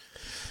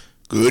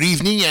Good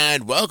evening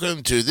and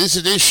welcome to this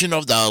edition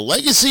of the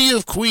Legacy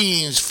of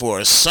Queens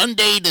for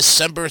Sunday,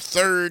 December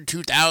 3rd,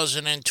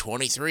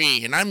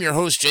 2023. And I'm your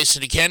host,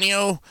 Jason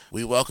DeCanio.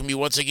 We welcome you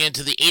once again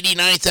to the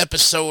 89th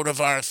episode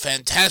of our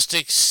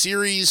fantastic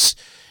series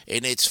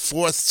in its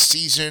fourth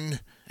season.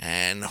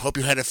 And hope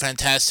you had a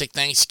fantastic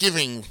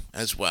Thanksgiving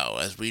as well,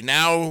 as we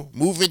now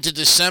move into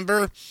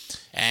December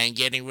and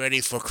getting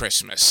ready for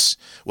Christmas.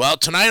 Well,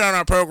 tonight on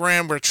our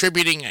program, we're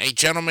tributing a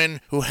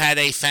gentleman who had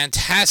a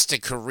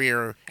fantastic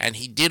career, and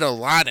he did a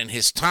lot in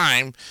his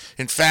time.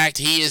 In fact,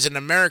 he is an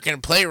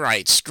American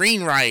playwright,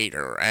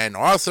 screenwriter, and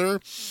author.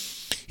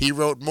 He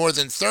wrote more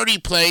than 30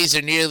 plays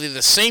and nearly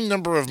the same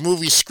number of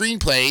movie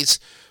screenplays,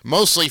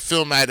 mostly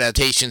film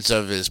adaptations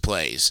of his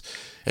plays.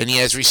 And he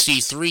has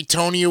received 3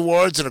 Tony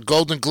Awards and a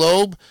Golden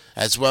Globe,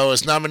 as well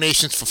as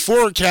nominations for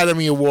 4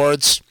 Academy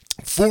Awards,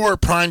 4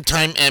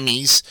 Primetime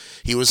Emmys.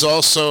 He was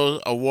also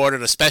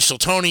awarded a Special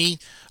Tony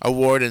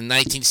Award in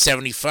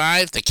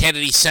 1975, the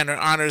Kennedy Center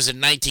Honors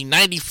in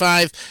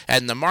 1995,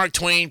 and the Mark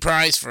Twain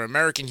Prize for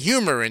American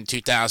Humor in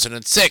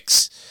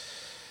 2006.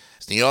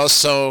 He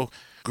also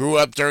grew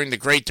up during the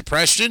Great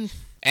Depression,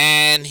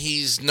 and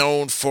he's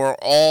known for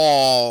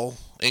all,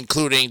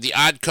 including The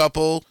Odd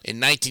Couple in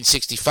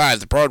 1965,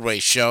 the Broadway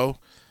show,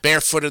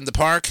 Barefoot in the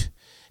Park.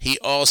 He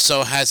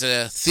also has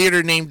a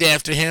theater named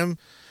after him.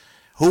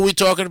 Who are we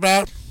talking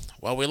about?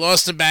 Well, we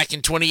lost him back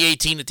in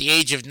 2018 at the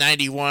age of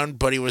 91,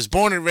 but he was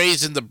born and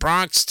raised in the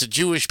Bronx to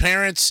Jewish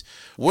parents.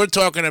 We're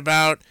talking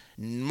about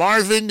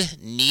Marvin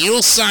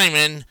Neil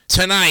Simon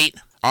tonight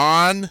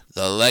on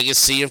The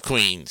Legacy of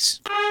Queens.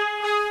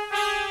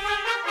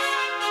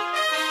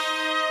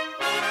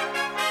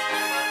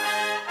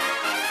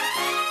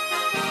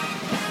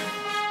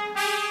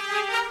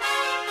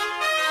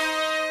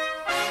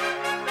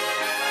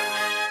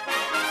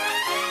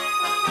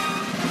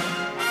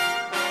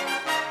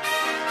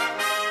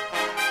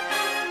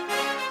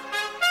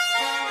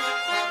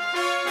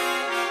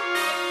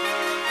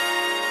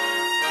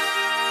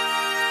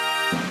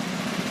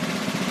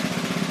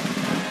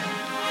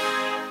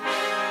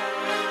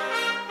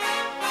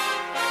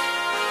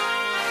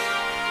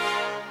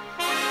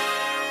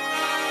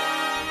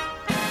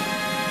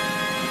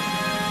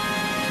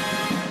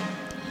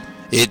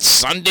 It's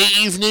Sunday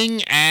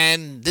evening,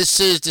 and this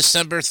is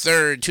December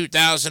 3rd,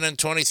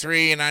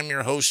 2023, and I'm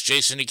your host,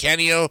 Jason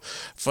DeCanio,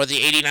 for the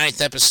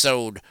 89th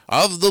episode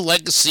of The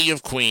Legacy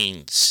of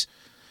Queens.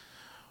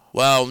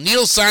 Well,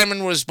 Neil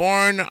Simon was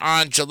born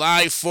on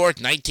July 4th,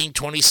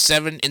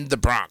 1927, in the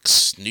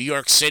Bronx, New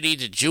York City,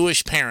 to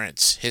Jewish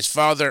parents. His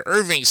father,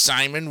 Irving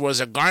Simon, was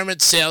a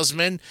garment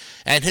salesman,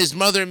 and his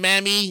mother,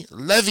 Mammy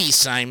Levy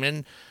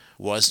Simon,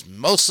 was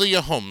mostly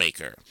a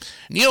homemaker.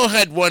 Neil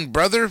had one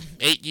brother,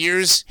 8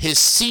 years his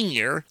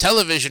senior,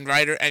 television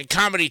writer and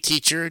comedy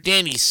teacher,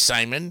 Danny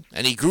Simon,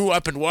 and he grew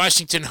up in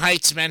Washington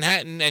Heights,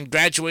 Manhattan, and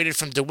graduated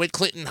from DeWitt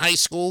Clinton High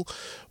School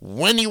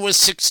when he was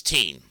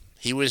 16.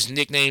 He was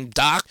nicknamed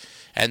Doc,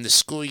 and the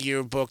school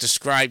yearbook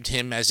described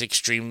him as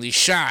extremely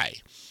shy.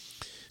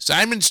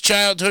 Simon's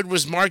childhood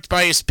was marked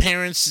by his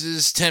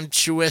parents'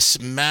 tempestuous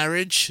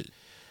marriage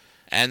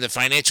and the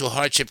financial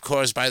hardship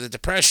caused by the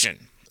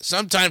Depression.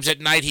 Sometimes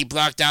at night he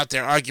blocked out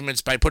their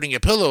arguments by putting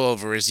a pillow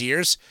over his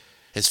ears.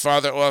 His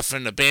father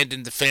often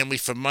abandoned the family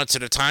for months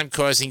at a time,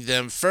 causing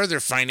them further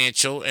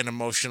financial and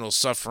emotional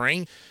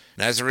suffering.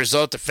 And as a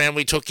result, the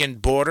family took in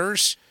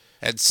boarders,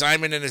 and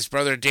Simon and his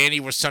brother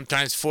Danny were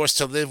sometimes forced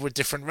to live with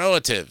different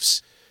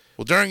relatives.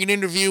 Well, during an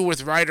interview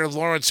with writer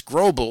Lawrence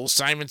Grobel,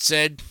 Simon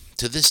said,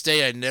 "To this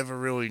day, I never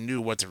really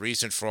knew what the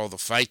reason for all the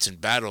fights and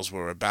battles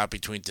were about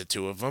between the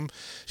two of them.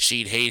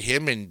 She'd hate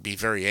him and be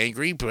very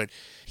angry, but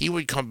he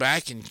would come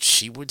back and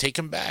she would take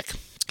him back.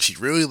 She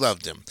really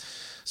loved him."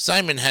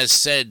 Simon has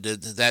said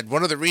that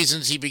one of the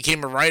reasons he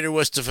became a writer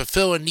was to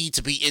fulfill a need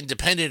to be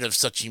independent of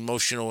such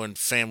emotional and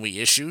family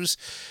issues,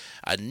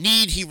 a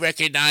need he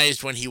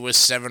recognized when he was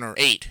 7 or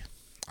 8.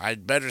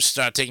 "I'd better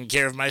start taking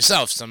care of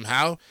myself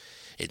somehow.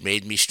 It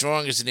made me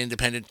strong as an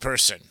independent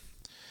person.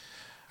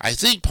 I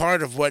think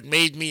part of what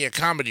made me a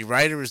comedy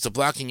writer is the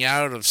blocking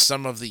out of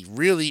some of the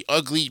really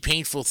ugly,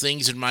 painful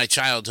things in my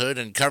childhood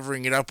and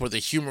covering it up with a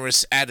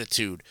humorous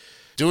attitude,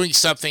 doing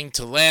something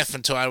to laugh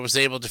until I was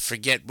able to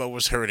forget what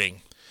was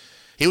hurting."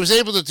 He was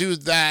able to do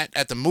that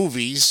at the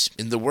movies,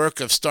 in the work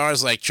of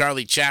stars like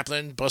Charlie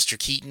Chaplin, Buster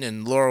Keaton,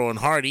 and Laurel and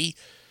Hardy.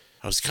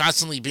 "I was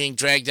constantly being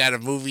dragged out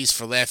of movies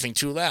for laughing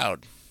too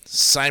loud."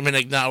 Simon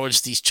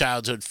acknowledged these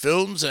childhood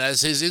films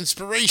as his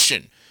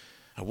inspiration.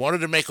 "I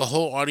wanted to make a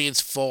whole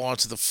audience fall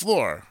onto the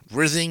floor,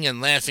 writhing and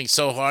laughing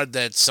so hard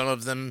that some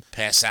of them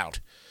pass out."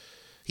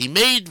 He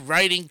made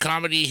writing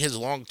comedy his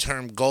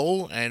long-term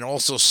goal and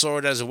also saw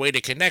it as a way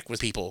to connect with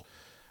people.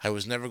 "I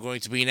was never going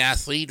to be an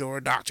athlete or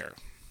a doctor."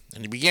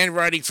 And he began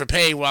writing for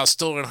pay while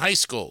still in high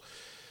school.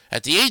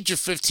 At the age of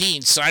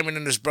 15, Simon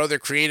and his brother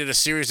created a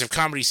series of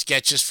comedy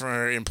sketches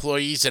for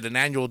employees at an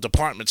annual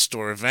department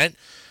store event.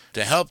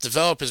 To help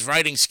develop his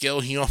writing skill,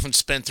 he often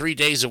spent 3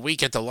 days a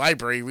week at the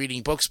library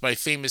reading books by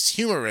famous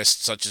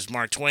humorists such as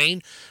Mark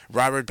Twain,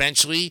 Robert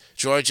Benchley,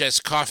 George S.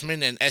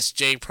 Kaufman, and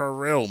S.J.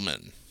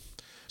 Perelman.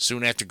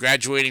 Soon after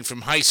graduating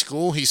from high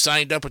school, he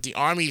signed up with the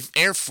Army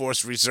Air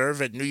Force Reserve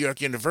at New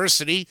York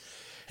University,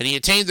 and he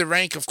attained the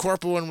rank of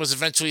corporal and was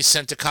eventually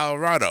sent to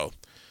Colorado.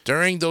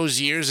 During those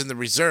years in the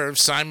reserve,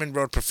 Simon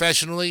wrote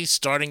professionally,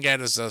 starting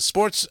out as a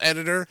sports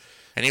editor,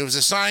 and he was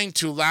assigned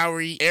to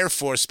Lowry Air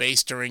Force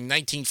Base during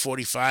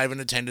 1945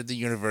 and attended the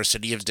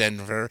University of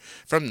Denver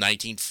from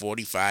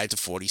 1945 to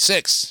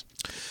 46.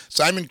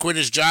 Simon quit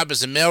his job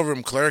as a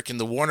mailroom clerk in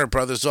the Warner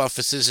Brothers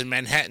offices in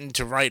Manhattan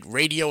to write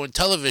radio and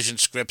television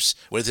scripts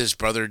with his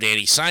brother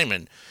Danny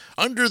Simon,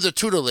 under the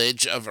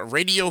tutelage of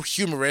radio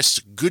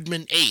humorist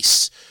Goodman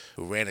Ace,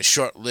 who ran a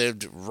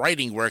short-lived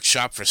writing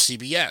workshop for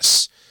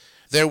CBS.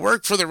 Their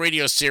work for the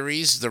radio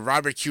series, The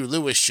Robert Q.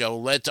 Lewis Show,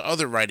 led to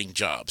other writing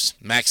jobs.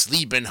 Max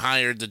Lieben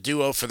hired the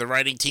duo for the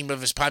writing team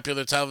of his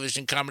popular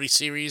television comedy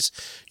series,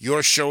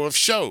 Your Show of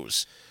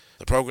Shows.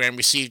 The program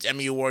received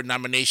Emmy Award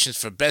nominations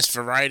for Best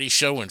Variety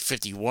Show in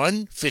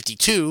 51,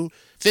 52,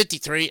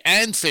 53,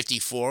 and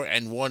 54,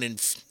 and won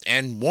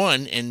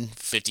in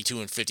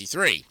 52 and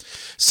 53.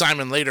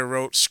 Simon later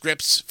wrote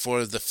scripts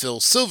for the Phil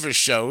Silvers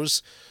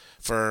shows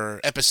for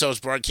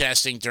episodes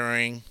broadcasting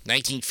during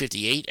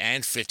 1958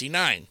 and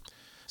 59.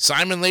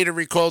 Simon later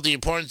recalled the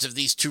importance of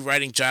these two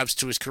writing jobs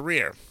to his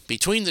career.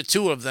 Between the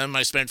two of them,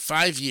 I spent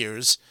 5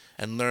 years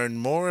and learned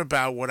more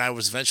about what I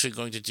was eventually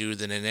going to do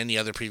than in any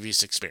other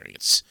previous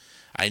experience.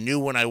 I knew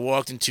when I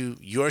walked into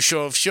Your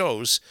Show of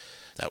Shows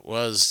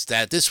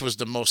that this was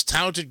the most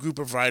talented group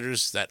of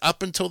writers that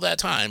up until that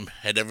time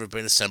had ever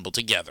been assembled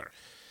together.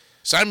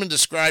 Simon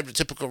described a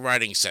typical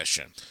writing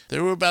session.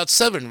 There were about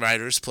 7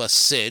 writers plus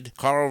Sid,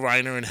 Carl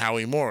Reiner, and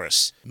Howie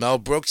Morris. Mel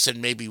Brooks and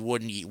maybe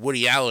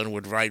Woody Allen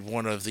would write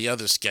one of the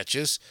other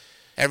sketches.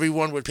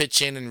 Everyone would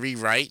pitch in and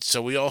rewrite,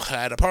 so we all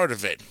had a part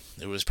of it.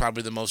 It was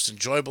probably the most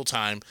enjoyable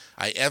time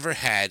I ever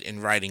had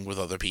in writing with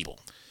other people.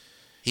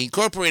 He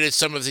incorporated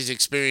some of these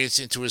experiences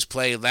into his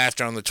play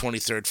Laughter on the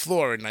 23rd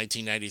Floor in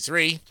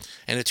 1993,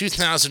 and a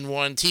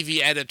 2001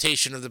 TV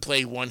adaptation of the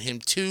play won him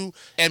 2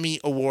 Emmy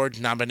Award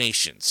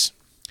nominations.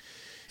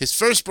 His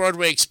first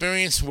Broadway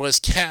experience was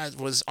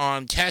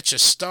on Catch a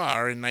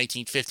Star in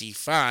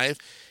 1955.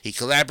 He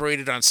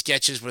collaborated on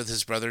sketches with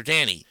his brother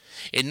Danny.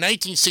 In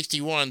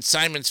 1961,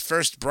 Simon's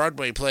first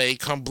Broadway play,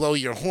 Come Blow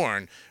Your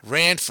Horn,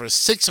 ran for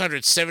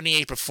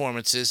 678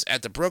 performances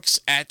at the Brooks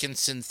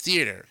Atkinson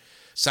Theater.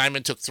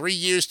 Simon took 3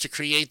 years to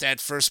create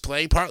that first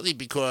play, partly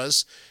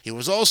because he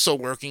was also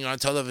working on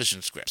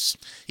television scripts.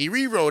 He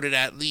rewrote it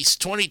at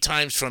least 20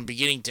 times from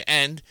beginning to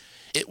end.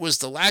 It was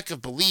the lack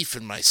of belief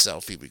in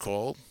myself, he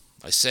recalled.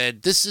 I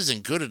said, this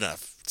isn't good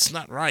enough. It's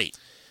not right.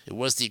 It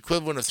was the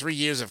equivalent of 3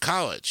 years of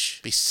college.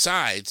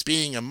 Besides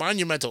being a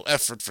monumental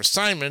effort for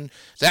Simon,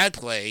 that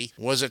play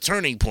was a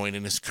turning point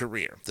in his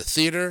career. The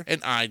theater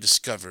and I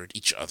discovered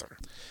each other.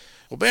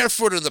 Well,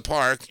 Barefoot in the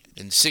Park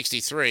in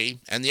 1963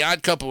 and The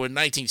Odd Couple in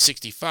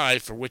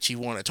 1965, for which he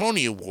won a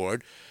Tony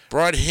Award,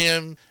 brought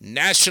him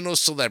national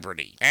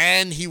celebrity,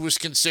 and he was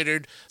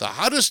considered the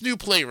hottest new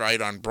playwright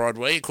on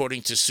Broadway,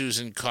 according to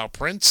Susan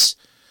Carprince.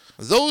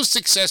 Those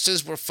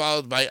successes were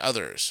followed by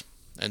others,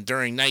 and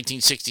during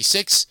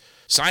 1966,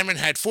 Simon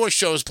had 4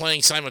 shows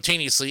playing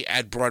simultaneously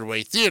at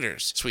Broadway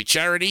theaters: Sweet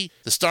Charity,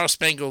 The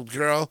Star-Spangled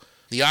Girl,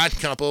 The Odd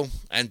Couple,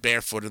 and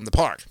Barefoot in the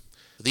Park.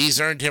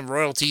 These earned him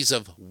royalties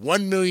of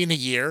 $1 million a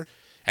year,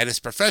 and his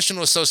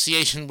professional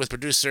association with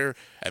producer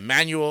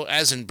Emmanuel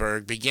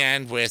Eisenberg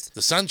began with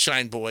The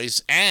Sunshine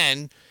Boys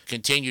and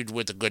continued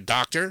with The Good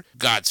Doctor,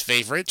 God's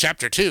Favorite,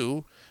 Chapter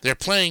 2, They're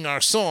Playing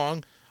Our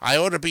Song, I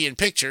Ought to Be in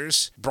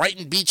Pictures,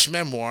 Brighton Beach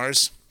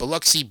Memoirs,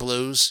 Biloxi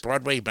Blues,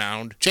 Broadway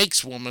Bound,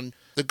 Jake's Woman,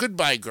 The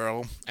Goodbye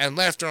Girl, and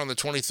Laughter on the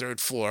 23rd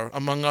Floor,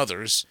 among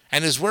others,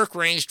 and his work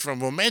ranged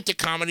from romantic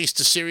comedies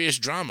to serious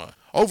drama.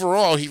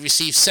 Overall, he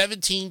received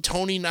 17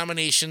 Tony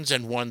nominations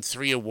and won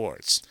 3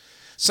 awards.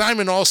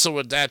 Simon also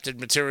adapted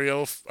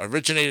material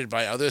originated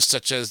by others,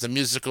 such as the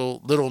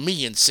musical Little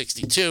Me in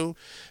 1962,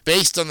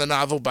 based on the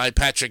novel by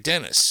Patrick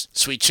Dennis,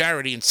 Sweet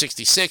Charity in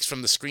 1966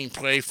 from the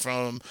screenplay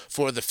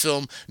for the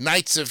film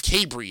Knights of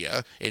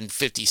Cambria in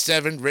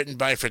 1957, written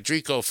by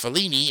Federico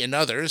Fellini and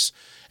others,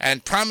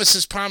 and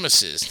Promises,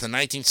 Promises, the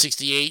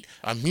 1968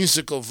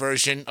 musical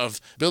version of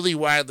Billy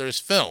Wilder's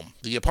film,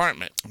 The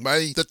Apartment.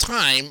 By the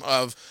time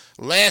of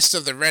Last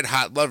of the Red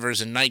Hot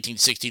Lovers in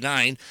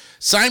 1969,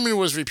 Simon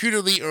was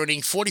reputedly earning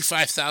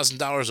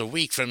 $45,000 a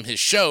week from his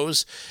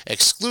shows,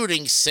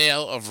 excluding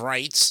sale of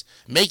rights,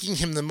 making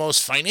him the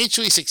most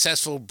financially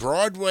successful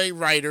Broadway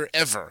writer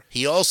ever.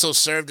 He also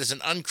served as an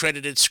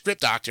uncredited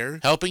script doctor,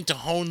 helping to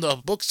hone the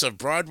books of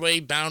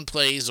Broadway-bound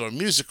plays or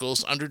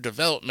musicals under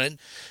development,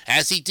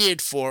 as he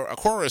did for A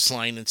Chorus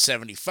Line in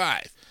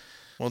 1975.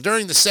 Well,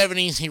 during the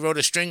 1970s, he wrote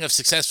a string of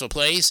successful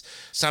plays.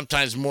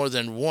 Sometimes more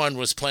than one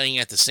was playing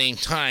at the same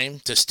time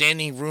to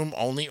standing room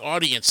only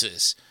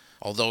audiences.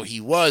 Although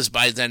he was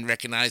by then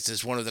recognized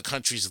as one of the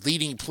country's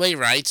leading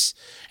playwrights,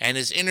 and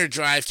his inner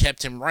drive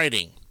kept him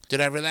writing.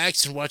 Did I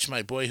relax and watch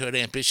my boyhood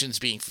ambitions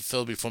being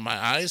fulfilled before my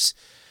eyes?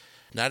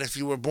 Not if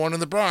you were born in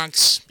the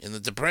Bronx, in the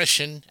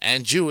Depression,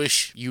 and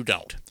Jewish, you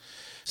don't.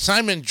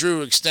 Simon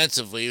drew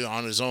extensively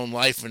on his own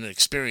life and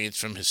experience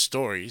from his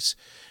stories.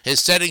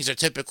 His settings are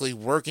typically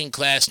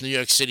working-class New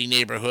York City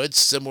neighborhoods,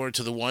 similar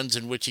to the ones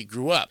in which he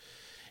grew up.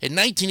 In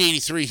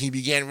 1983, he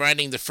began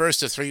writing the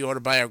first of 3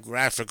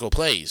 autobiographical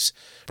plays,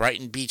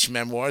 Brighton Beach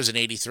Memoirs in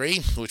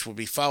 1983, which would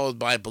be followed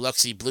by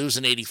Biloxi Blues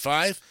in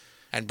 1985,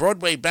 and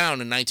Broadway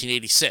Bound in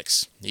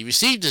 1986. He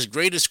received his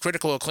greatest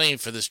critical acclaim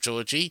for this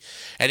trilogy,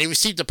 and he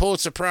received a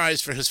Pulitzer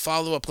Prize for his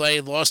follow-up play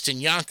Lost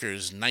in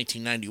Yonkers in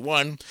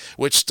 1991,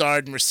 which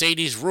starred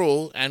Mercedes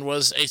Ruehl and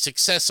was a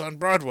success on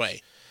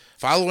Broadway.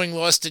 Following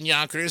Lost in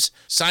Yonkers,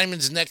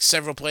 Simon's next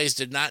several plays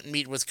did not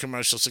meet with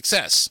commercial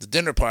success. The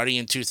Dinner Party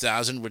in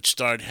 2000, which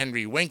starred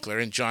Henry Winkler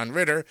and John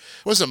Ritter,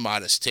 was a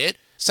modest hit.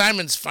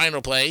 Simon's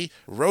final play,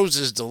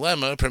 Rose's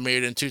Dilemma,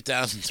 premiered in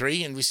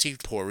 2003 and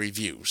received poor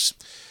reviews.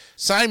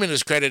 Simon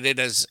is credited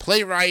as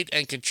playwright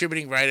and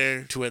contributing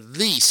writer to at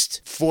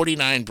least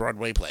 49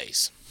 Broadway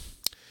plays.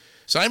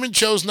 Simon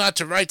chose not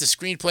to write the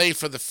screenplay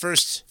for the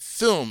first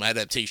film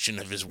adaptation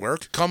of his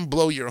work, Come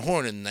Blow Your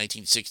Horn in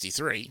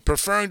 1963,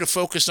 preferring to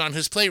focus on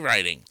his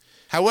playwriting.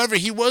 However,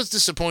 he was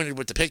disappointed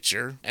with the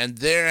picture, and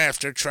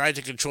thereafter tried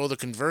to control the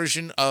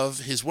conversion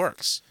of his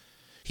works.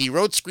 He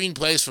wrote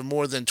screenplays for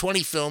more than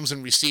 20 films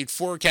and received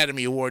 4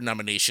 Academy Award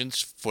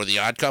nominations for The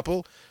Odd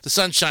Couple, The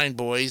Sunshine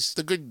Boys,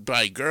 The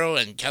Goodbye Girl,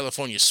 and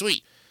California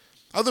Suite.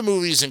 Other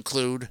movies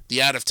include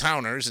The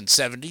Out-of-Towners in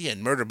 70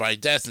 and Murder by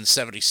Death in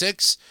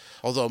 76.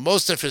 Although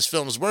most of his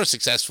films were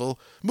successful,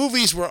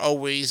 movies were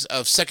always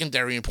of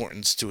secondary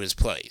importance to his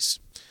plays.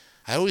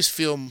 I always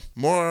feel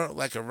more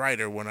like a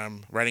writer when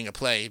I'm writing a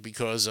play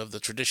because of the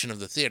tradition of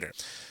the theater.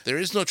 There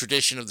is no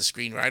tradition of the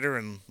screenwriter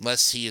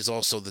unless he is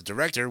also the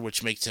director,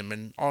 which makes him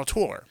an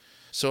auteur.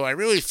 So I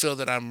really feel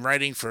that I'm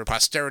writing for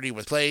posterity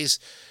with plays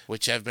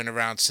which have been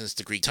around since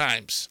the Greek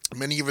times.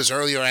 Many of his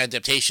earlier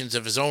adaptations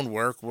of his own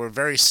work were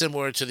very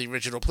similar to the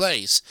original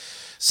plays.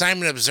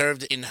 Simon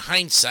observed in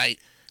hindsight,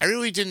 I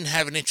really didn't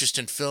have an interest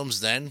in films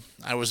then.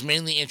 I was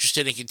mainly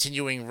interested in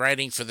continuing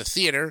writing for the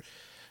theater.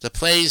 The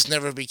plays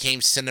never became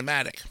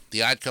cinematic.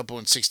 The Odd Couple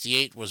in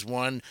 1968 was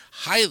one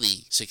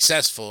highly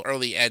successful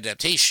early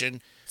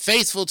adaptation,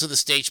 faithful to the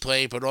stage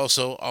play but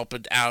also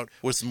opened out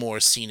with more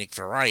scenic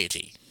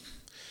variety.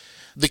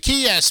 The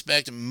key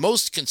aspect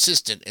most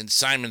consistent in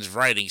Simon's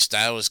writing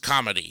style is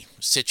comedy,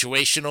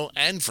 situational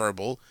and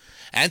verbal,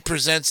 and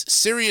presents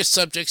serious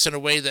subjects in a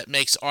way that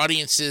makes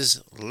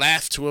audiences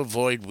laugh to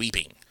avoid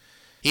weeping.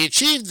 He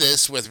achieved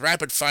this with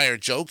rapid-fire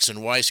jokes and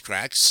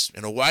wisecracks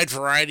in a wide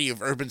variety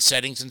of urban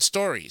settings and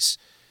stories.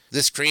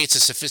 This creates a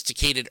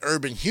sophisticated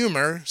urban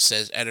humor,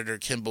 says editor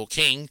Kimball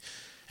King,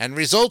 and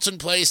results in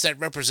plays that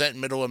represent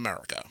Middle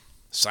America.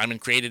 Simon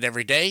created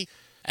every day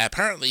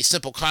apparently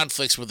simple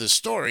conflicts with his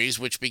stories,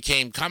 which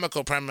became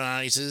comical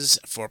premises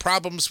for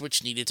problems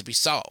which needed to be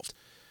solved.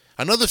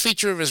 Another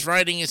feature of his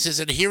writing is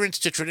his adherence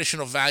to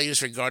traditional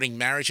values regarding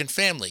marriage and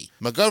family.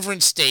 McGovern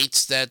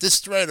states that this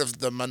thread of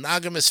the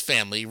monogamous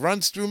family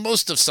runs through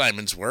most of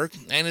Simon's work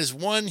and is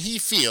one he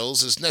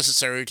feels is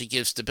necessary to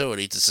give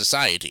stability to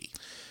society.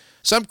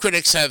 Some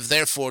critics have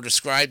therefore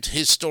described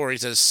his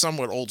stories as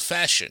somewhat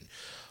old-fashioned,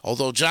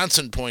 although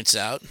Johnson points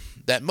out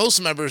that most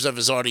members of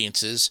his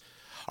audiences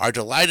are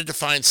delighted to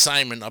find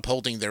Simon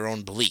upholding their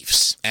own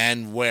beliefs,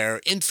 and where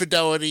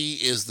infidelity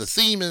is the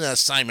theme in a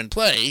Simon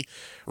play,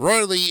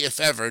 rarely, if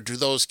ever, do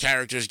those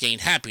characters gain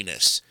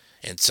happiness.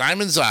 In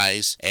Simon's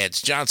eyes,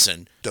 adds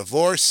Johnson,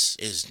 divorce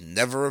is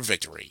never a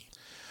victory.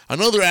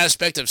 Another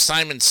aspect of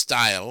Simon's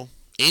style,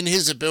 in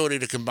his ability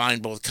to combine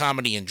both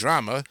comedy and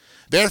drama,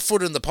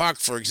 Barefoot in the Park,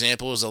 for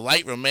example, is a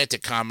light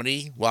romantic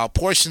comedy, while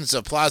portions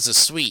of Plaza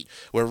Suite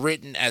were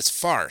written as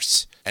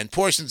farce, and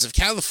portions of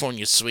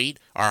California Suite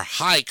are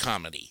high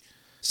comedy.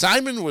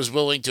 Simon was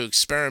willing to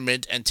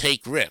experiment and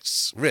take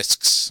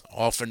risks,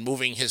 often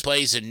moving his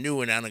plays in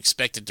new and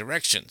unexpected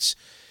directions.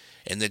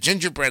 In The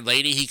Gingerbread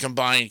Lady, he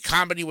combined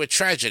comedy with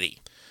tragedy.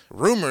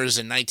 Rumors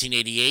in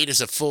 1988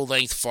 is a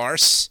full-length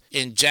farce.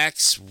 In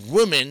Jack's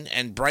Women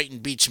and Brighton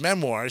Beach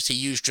Memoirs, he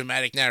used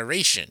dramatic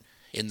narration.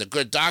 In The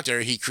Good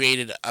Doctor, he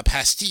created a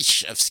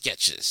pastiche of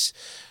sketches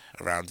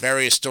around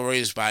various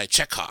stories by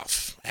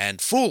Chekhov. And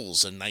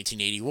Fools in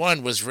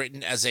 1981 was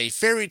written as a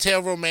fairy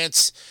tale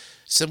romance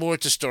similar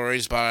to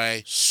stories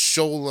by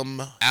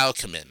Sholem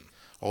Aleichem.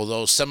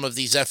 Although some of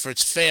these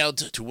efforts failed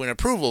to win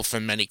approval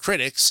from many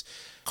critics,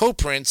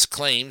 Koprinz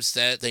claims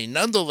that they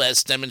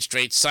nonetheless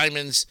demonstrate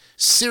Simon's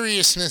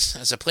seriousness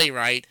as a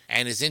playwright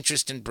and his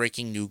interest in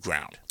breaking new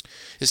ground.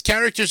 His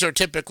characters are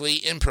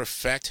typically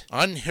imperfect,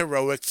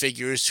 unheroic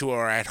figures who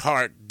are at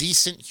heart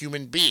decent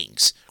human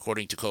beings,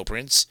 according to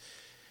Koprinz,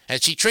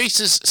 and she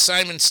traces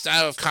Simon's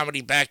style of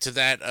comedy back to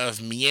that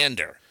of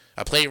Meander,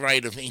 a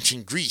playwright of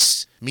ancient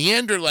Greece.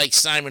 Meander, like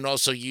Simon,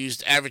 also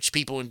used average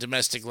people in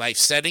domestic life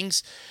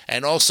settings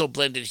and also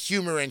blended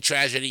humor and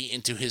tragedy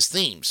into his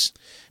themes.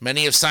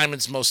 Many of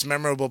Simon's most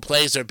memorable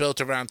plays are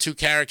built around two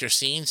character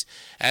scenes,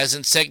 as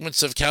in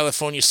segments of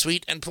California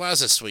Suite and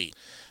Plaza Suite.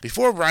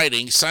 Before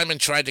writing, Simon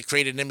tried to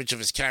create an image of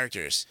his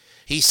characters.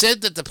 He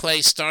said that the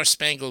play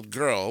Star-Spangled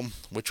Girl,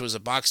 which was a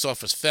box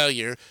office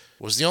failure,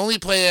 was the only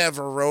play I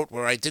ever wrote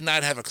where I did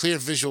not have a clear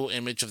visual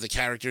image of the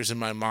characters in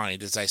my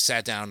mind as I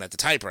sat down at the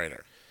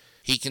typewriter.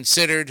 He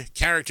considered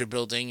character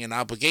building an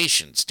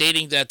obligation,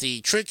 stating that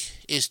the trick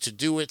is to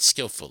do it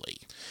skillfully.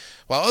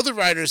 While other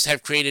writers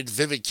have created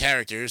vivid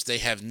characters, they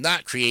have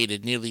not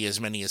created nearly as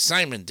many as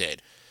Simon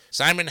did.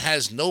 Simon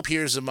has no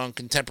peers among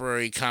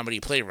contemporary comedy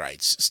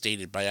playwrights,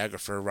 stated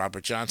biographer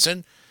Robert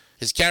Johnson.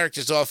 His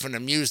characters often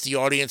amuse the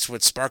audience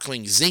with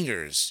sparkling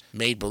zingers,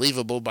 made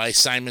believable by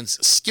Simon's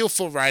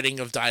skillful writing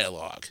of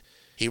dialogue.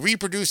 He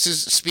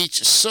reproduces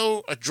speech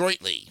so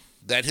adroitly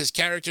that his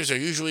characters are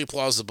usually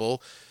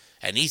plausible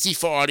and easy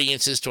for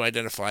audiences to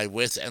identify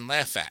with and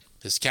laugh at.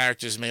 His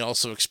characters may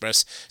also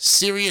express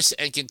serious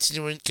and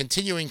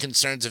continuing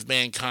concerns of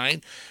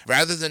mankind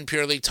rather than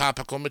purely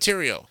topical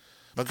material.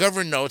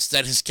 McGovern notes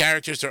that his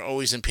characters are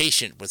always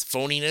impatient with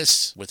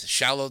phoniness, with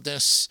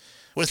shallowness,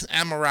 with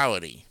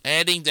amorality,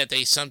 adding that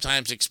they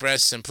sometimes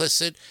express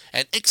implicit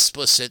and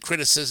explicit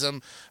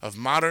criticism of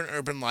modern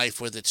urban life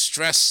with its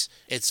stress,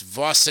 its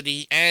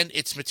vacuity, and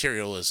its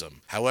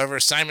materialism. However,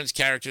 Simon's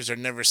characters are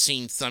never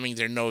seen thumbing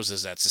their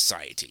noses at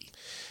society.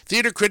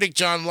 Theater critic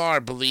John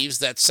Lahr believes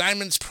that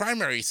Simon's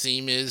primary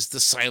theme is the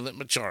silent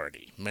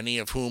majority, many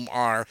of whom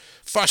are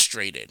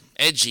frustrated,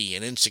 edgy,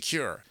 and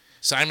insecure.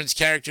 Simon's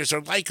characters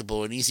are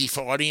likable and easy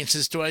for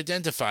audiences to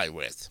identify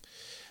with.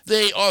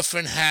 They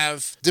often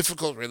have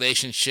difficult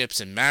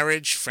relationships in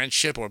marriage,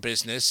 friendship, or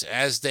business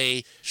as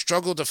they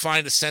struggle to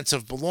find a sense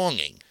of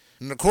belonging.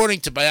 And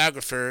according to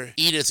biographer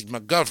Edith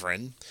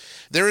McGovern,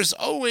 there is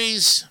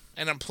always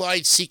an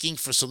implied seeking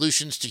for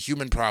solutions to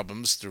human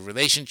problems through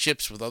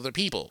relationships with other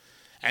people.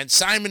 And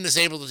Simon is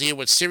able to deal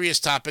with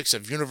serious topics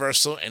of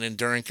universal and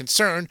enduring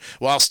concern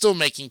while still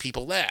making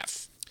people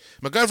laugh.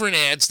 McGovern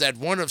adds that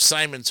one of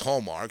Simon's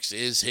hallmarks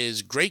is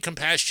his great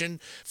compassion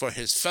for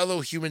his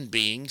fellow human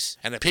beings,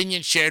 an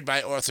opinion shared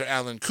by author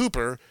Alan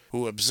Cooper,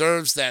 who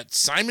observes that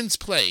Simon's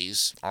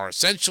plays are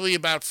essentially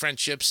about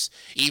friendships,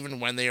 even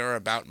when they are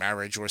about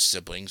marriage or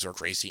siblings or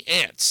crazy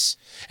aunts.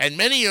 And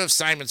many of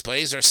Simon's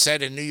plays are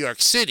set in New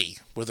York City,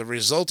 with a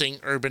resulting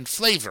urban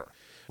flavor.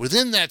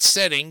 Within that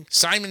setting,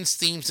 Simon's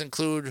themes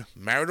include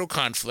marital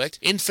conflict,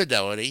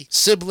 infidelity,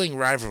 sibling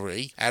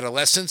rivalry,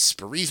 adolescence,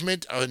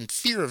 bereavement, and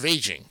fear of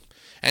aging.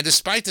 And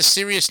despite the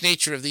serious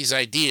nature of these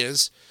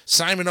ideas,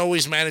 Simon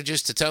always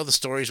manages to tell the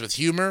stories with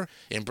humor,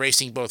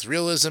 embracing both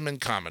realism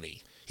and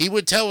comedy. He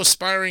would tell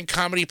aspiring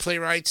comedy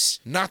playwrights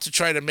not to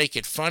try to make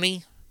it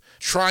funny,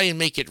 try and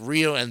make it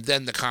real, and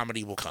then the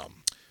comedy will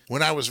come.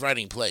 When I was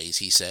writing plays,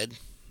 he said,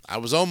 I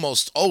was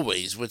almost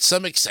always, with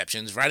some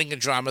exceptions, writing a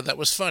drama that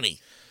was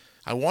funny.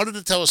 I wanted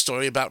to tell a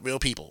story about real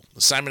people.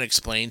 Simon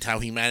explained how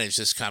he managed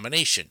this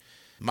combination.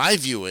 My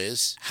view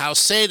is, how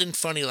sad and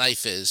funny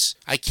life is,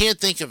 I can't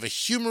think of a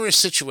humorous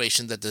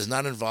situation that does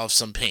not involve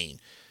some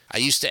pain. I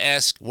used to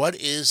ask, what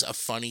is a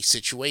funny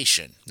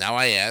situation? Now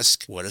I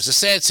ask, what is a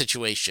sad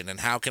situation,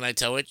 and how can I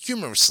tell it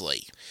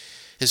humorously?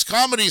 His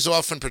comedies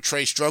often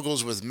portray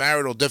struggles with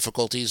marital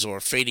difficulties or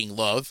fading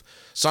love,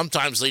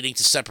 sometimes leading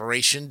to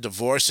separation,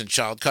 divorce, and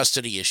child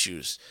custody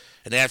issues.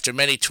 And after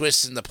many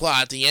twists in the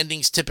plot, the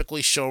endings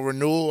typically show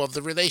renewal of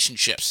the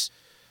relationships.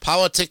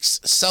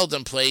 Politics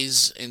seldom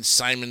plays in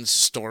Simon's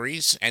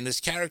stories, and his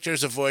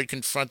characters avoid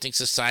confronting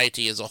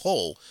society as a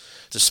whole,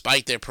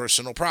 despite their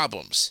personal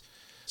problems.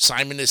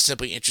 Simon is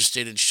simply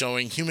interested in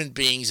showing human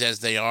beings as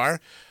they are,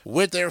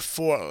 with their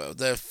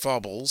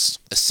foibles,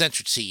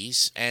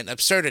 eccentricities, and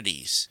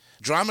absurdities.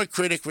 Drama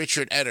critic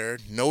Richard Eder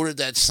noted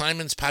that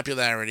Simon's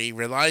popularity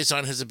relies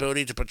on his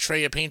ability to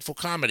portray a painful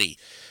comedy,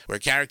 where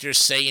characters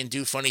say and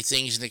do funny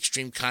things in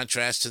extreme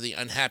contrast to the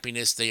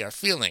unhappiness they are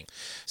feeling.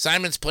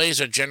 Simon's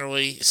plays are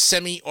generally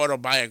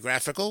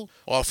semi-autobiographical,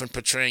 often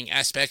portraying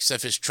aspects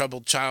of his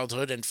troubled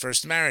childhood and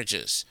first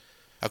marriages.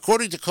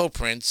 According to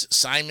co-prints,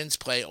 Simon's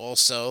play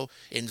also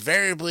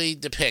invariably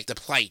depict the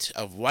plight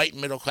of white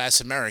middle-class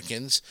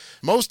Americans,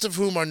 most of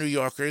whom are New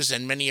Yorkers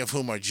and many of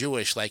whom are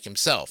Jewish like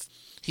himself.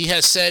 He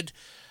has said,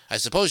 I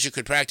suppose you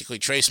could practically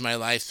trace my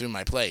life through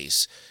my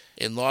plays.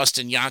 In Lost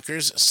in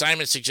Yonkers,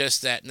 Simon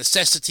suggests that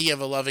necessity of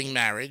a loving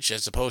marriage,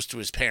 as opposed to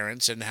his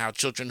parents, and how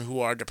children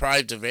who are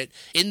deprived of it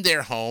in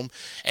their home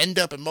end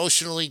up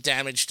emotionally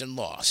damaged and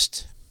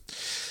lost.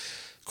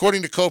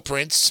 According to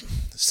co-prints,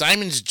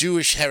 Simon's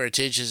Jewish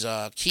heritage is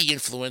a key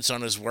influence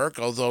on his work,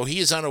 although he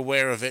is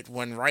unaware of it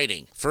when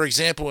writing. For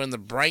example, in the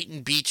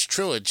Brighton Beach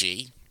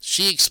trilogy,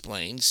 she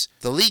explains,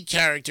 the lead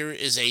character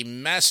is a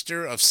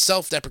master of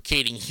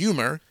self-deprecating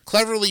humor,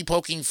 cleverly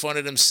poking fun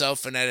at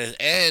himself and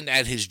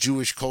at his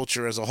Jewish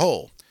culture as a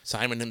whole.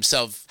 Simon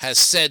himself has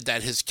said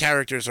that his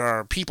characters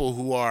are people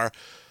who are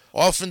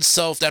often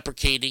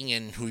self-deprecating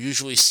and who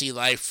usually see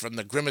life from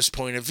the grimmest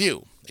point of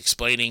view,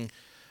 explaining,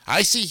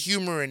 I see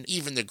humor in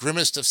even the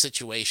grimmest of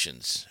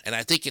situations, and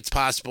I think it's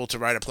possible to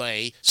write a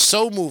play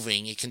so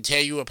moving it can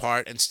tear you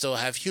apart and still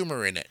have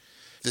humor in it.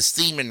 This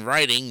theme in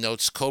writing,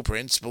 notes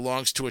co-prints,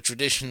 belongs to a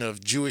tradition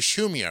of Jewish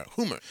humor,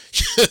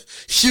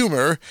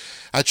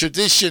 a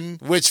tradition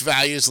which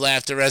values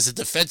laughter as a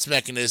defense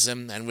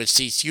mechanism and which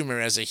sees humor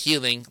as a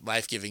healing,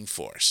 life-giving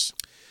force.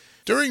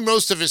 During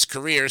most of his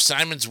career,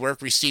 Simon's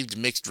work received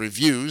mixed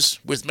reviews,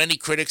 with many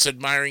critics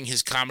admiring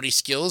his comedy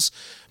skills,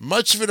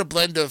 much of it a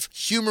blend of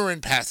humor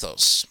and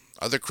pathos.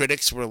 Other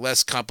critics were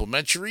less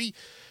complimentary,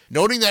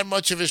 noting that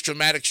much of his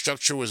dramatic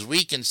structure was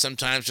weak and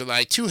sometimes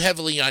relied too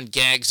heavily on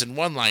gags and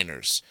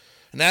one-liners.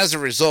 And as a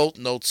result,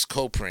 notes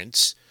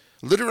co-prints,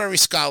 literary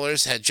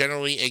scholars had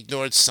generally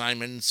ignored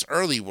Simon's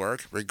early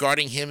work,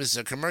 regarding him as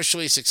a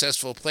commercially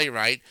successful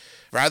playwright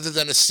rather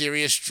than a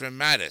serious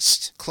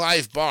dramatist.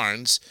 Clive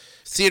Barnes,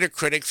 theater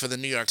critic for the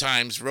New York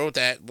Times, wrote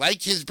that,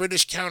 like his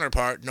British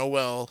counterpart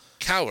Noel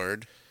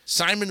Coward,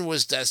 Simon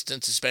was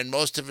destined to spend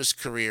most of his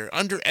career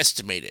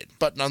underestimated,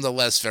 but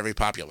nonetheless very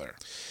popular.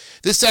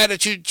 This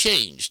attitude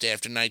changed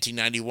after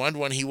 1991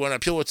 when he won a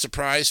Pulitzer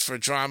Prize for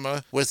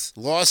drama with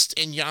Lost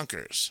in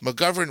Yonkers.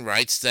 McGovern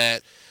writes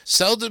that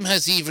seldom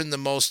has even the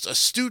most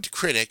astute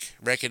critic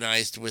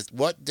recognized with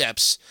what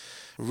depths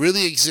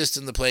really exist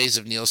in the plays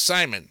of Neil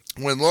Simon.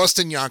 When Lost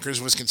in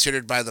Yonkers was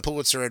considered by the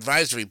Pulitzer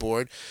Advisory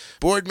Board,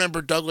 board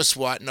member Douglas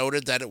Watt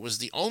noted that it was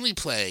the only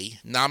play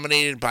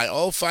nominated by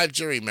all 5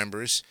 jury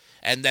members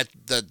and that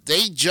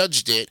they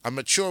judged it a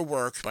mature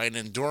work by an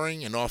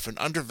enduring and often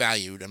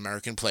undervalued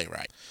American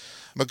playwright.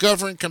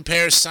 McGovern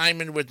compares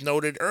Simon with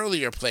noted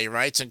earlier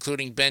playwrights,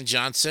 including Ben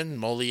Jonson,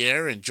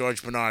 Molière, and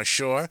George Bernard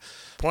Shaw,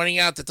 pointing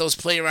out that those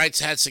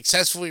playwrights had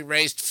successfully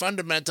raised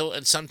fundamental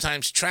and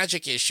sometimes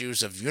tragic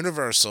issues of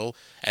universal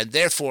and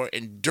therefore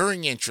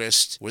enduring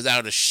interest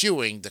without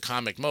eschewing the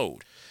comic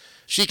mode.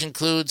 She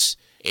concludes,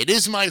 "It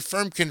is my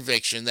firm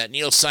conviction that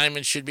Neil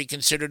Simon should be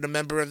considered a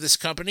member of this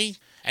company,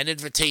 an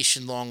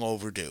invitation long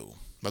overdue."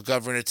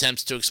 McGovern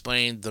attempts to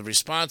explain the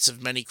response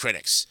of many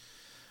critics.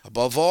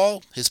 Above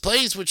all, his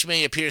plays, which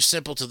may appear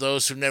simple to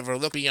those who never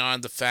look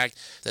beyond the fact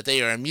that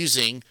they are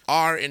amusing,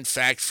 are, in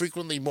fact,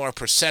 frequently more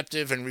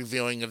perceptive and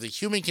revealing of the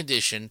human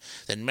condition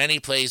than many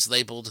plays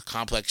labeled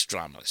complex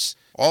dramas.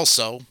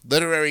 Also,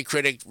 literary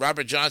critic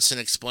Robert Johnson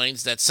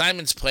explains that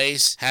Simon's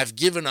plays have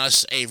given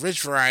us a rich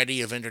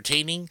variety of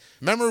entertaining,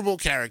 memorable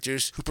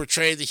characters who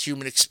portray the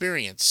human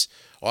experience,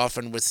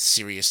 often with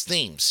serious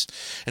themes.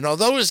 And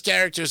although his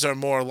characters are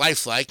more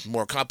lifelike,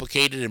 more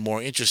complicated, and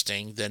more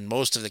interesting than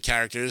most of the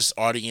characters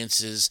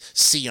audiences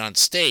see on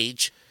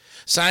stage,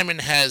 Simon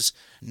has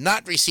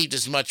not received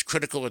as much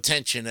critical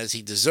attention as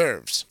he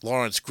deserves.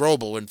 Lawrence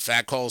Grobel, in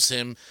fact, calls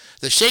him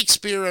the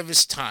Shakespeare of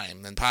his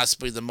time and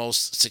possibly the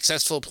most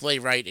successful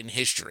playwright in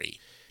history.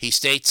 He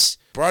states,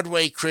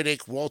 Broadway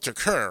critic Walter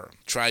Kerr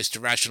tries to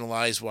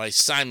rationalize why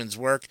Simon's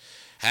work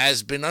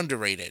has been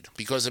underrated,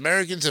 because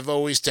Americans have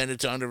always tended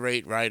to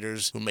underrate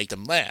writers who make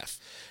them laugh.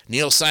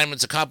 Neil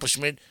Simon's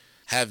accomplishments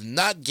have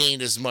not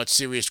gained as much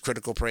serious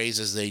critical praise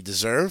as they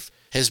deserve.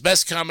 His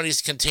best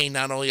comedies contain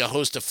not only a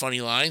host of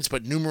funny lines,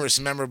 but numerous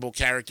memorable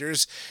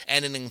characters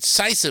and an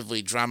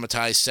incisively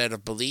dramatized set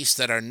of beliefs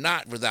that are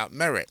not without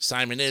merit.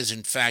 Simon is,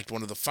 in fact,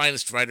 one of the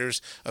finest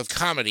writers of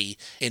comedy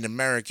in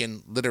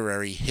American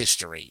literary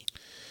history.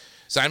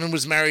 Simon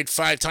was married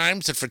 5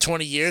 times, and for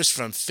 20 years,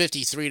 from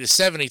 53 to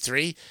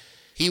 73,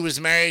 he was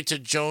married to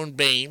Joan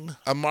Bain,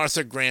 a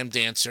Martha Graham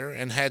dancer,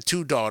 and had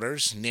 2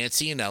 daughters,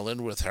 Nancy and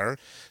Ellen, with her.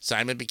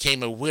 Simon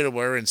became a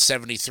widower in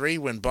 73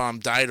 when Baum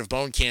died of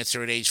bone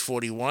cancer at age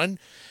 41.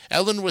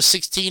 Ellen was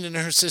 16 and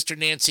her sister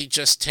Nancy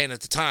just 10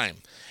 at the time.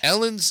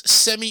 Ellen's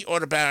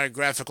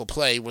semi-autobiographical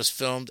play was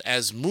filmed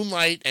as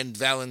Moonlight and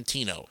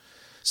Valentino.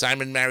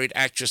 Simon married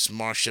actress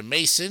Marcia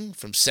Mason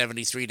from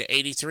 73 to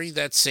 83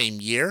 that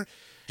same year.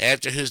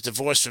 After his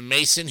divorce from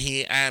Mason,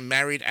 he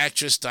married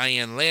actress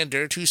Diane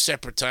Lander 2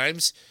 separate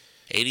times,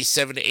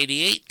 87 to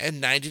 88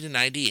 and 90 to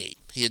 98.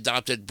 He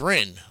adopted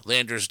Bryn,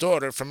 Lander's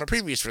daughter, from a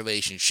previous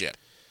relationship.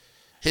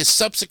 His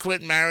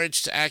subsequent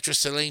marriage to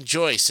actress Elaine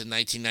Joyce in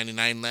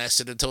 1999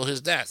 lasted until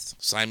his death.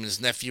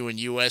 Simon's nephew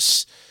is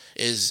U.S.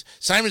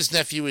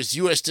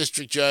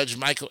 District Judge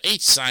Michael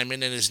H.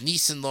 Simon, and his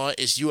niece-in-law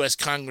is U.S.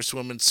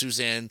 Congresswoman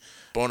Suzanne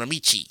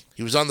Bonamici.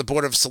 He was on the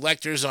board of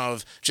selectors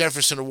of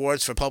Jefferson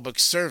Awards for Public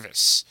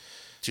Service.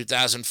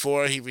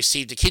 2004, he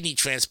received a kidney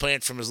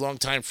transplant from his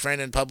longtime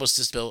friend and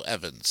publicist Bill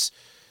Evans.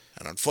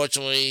 And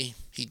unfortunately,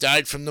 he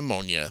died from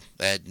pneumonia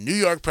at New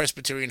York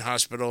Presbyterian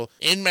Hospital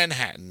in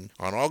Manhattan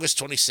on August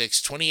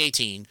 26,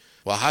 2018,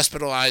 while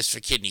hospitalized for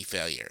kidney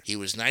failure. He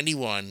was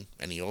 91,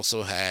 and he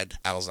also had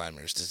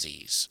Alzheimer's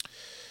disease.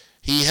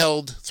 He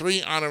held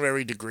 3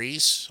 honorary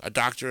degrees, a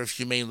Doctor of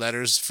Humane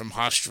Letters from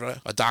Hofstra,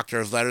 a Doctor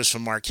of Letters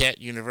from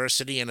Marquette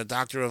University, and a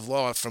Doctor of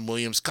Law from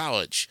Williams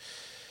College.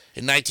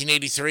 In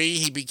 1983,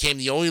 he became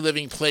the only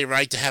living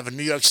playwright to have a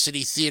New York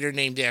City theater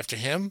named after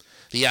him.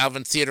 The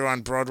Alvin Theater on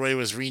Broadway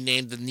was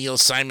renamed the Neil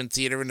Simon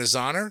Theater in his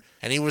honor,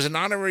 and he was an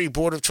honorary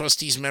Board of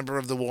Trustees member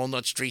of the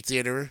Walnut Street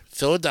Theater,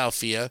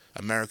 Philadelphia,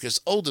 America's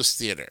oldest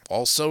theater.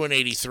 Also in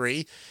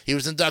 83, he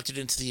was inducted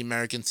into the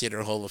American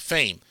Theater Hall of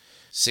Fame.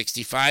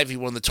 65, he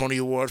won the Tony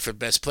Award for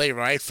Best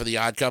Playwright for The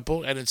Odd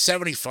Couple, and in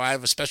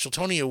 75, a special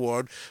Tony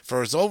Award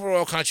for his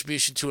overall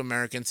contribution to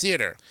American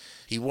theater.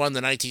 He won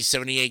the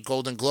 1978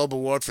 Golden Globe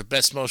Award for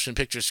Best Motion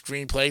Picture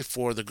Screenplay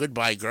for The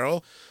Goodbye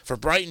Girl. For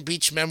Brighton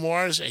Beach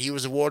Memoirs, he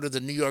was awarded the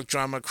New York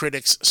Drama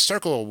Critics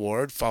Circle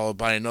Award, followed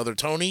by another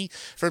Tony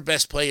for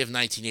Best Play of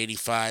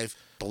 1985,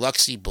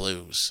 Biloxi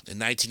Blues. In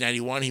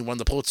 1991, he won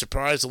the Pulitzer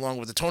Prize along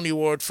with the Tony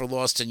Award for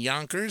Lost in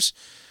Yonkers.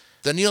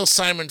 The Neil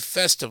Simon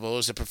Festival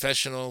is a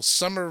professional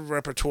summer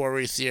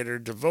repertory theater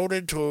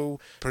devoted to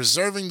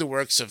preserving the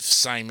works of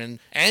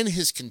Simon and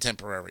his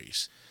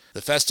contemporaries.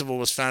 The festival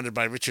was founded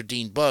by Richard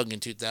Dean Bugg in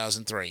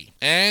 2003.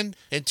 And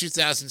in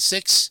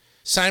 2006,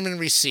 Simon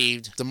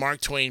received the Mark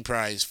Twain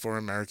Prize for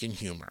American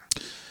Humor.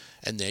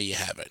 And there you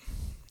have it.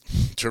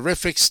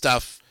 Terrific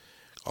stuff.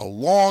 A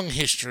long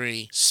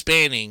history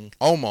spanning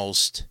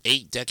almost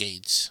 8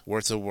 decades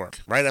worth of work,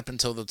 right up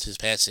until his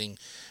passing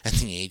at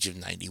the age of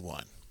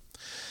 91.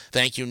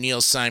 Thank you,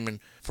 Neil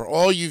Simon, for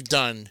all you've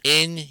done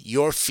in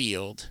your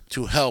field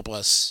to help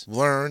us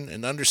learn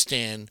and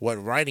understand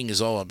what writing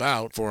is all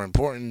about for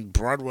important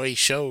Broadway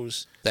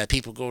shows that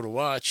people go to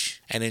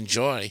watch and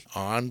enjoy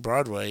on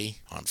Broadway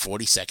on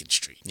 42nd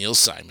Street. Neil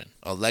Simon,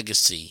 a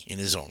legacy in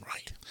his own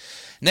right.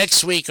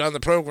 Next week on the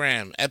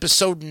program,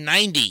 episode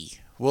 90,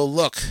 we'll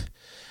look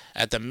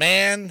at the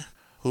man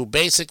who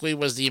basically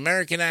was the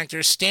American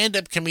actor,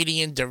 stand-up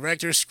comedian,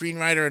 director,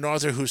 screenwriter, and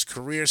author whose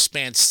career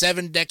spanned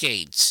 7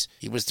 decades.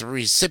 He was the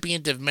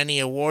recipient of many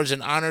awards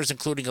and honors,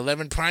 including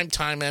 11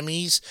 Primetime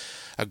Emmys,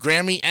 a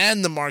Grammy,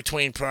 and the Mark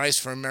Twain Prize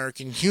for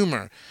American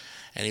Humor.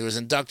 And he was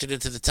inducted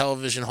into the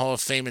Television Hall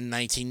of Fame in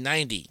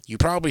 1990.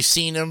 You've probably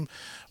seen him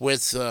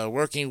with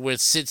working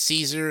with Sid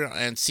Caesar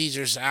and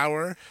Caesar's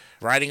Hour,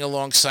 writing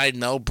alongside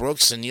Mel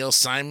Brooks and Neil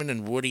Simon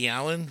and Woody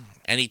Allen.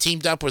 And he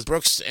teamed up with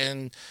Brooks,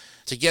 and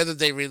together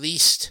they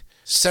released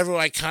several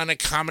iconic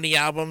comedy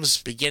albums,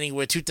 beginning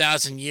with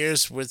 2,000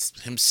 Years with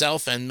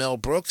himself and Mel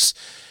Brooks.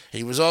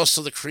 He was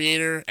also the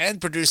creator and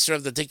producer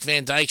of The Dick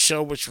Van Dyke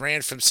Show, which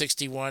ran from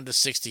 61 to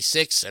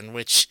 66, and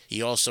which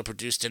he also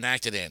produced and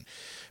acted in.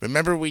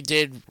 Remember we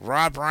did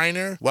Rob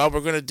Reiner? Well,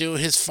 we're going to do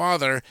his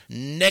father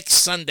next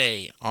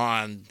Sunday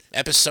on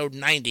episode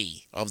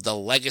 90 of The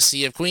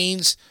Legacy of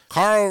Queens.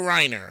 Carl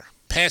Reiner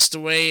passed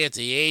away at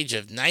the age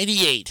of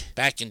 98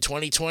 back in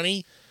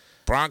 2020.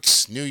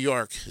 Bronx, New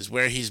York is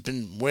where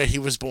he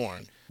was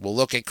born. We'll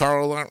look at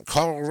Carl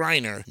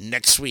Reiner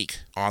next week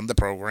on the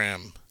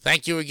program.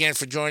 Thank you again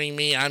for joining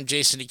me. I'm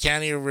Jason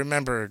DeCanio.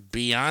 Remember,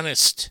 be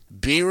honest,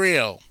 be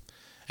real,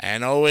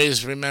 and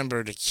always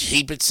remember to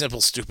keep it simple,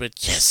 stupid.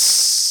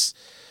 Yes.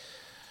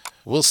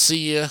 We'll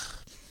see you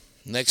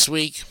next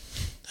week.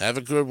 Have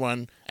a good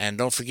one. And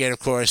don't forget, of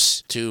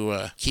course,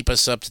 to keep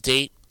us up to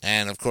date.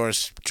 And, of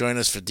course, join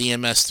us for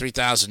DMS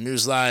 3000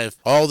 News Live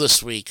all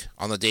this week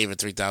on the David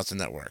 3000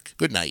 Network.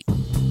 Good night.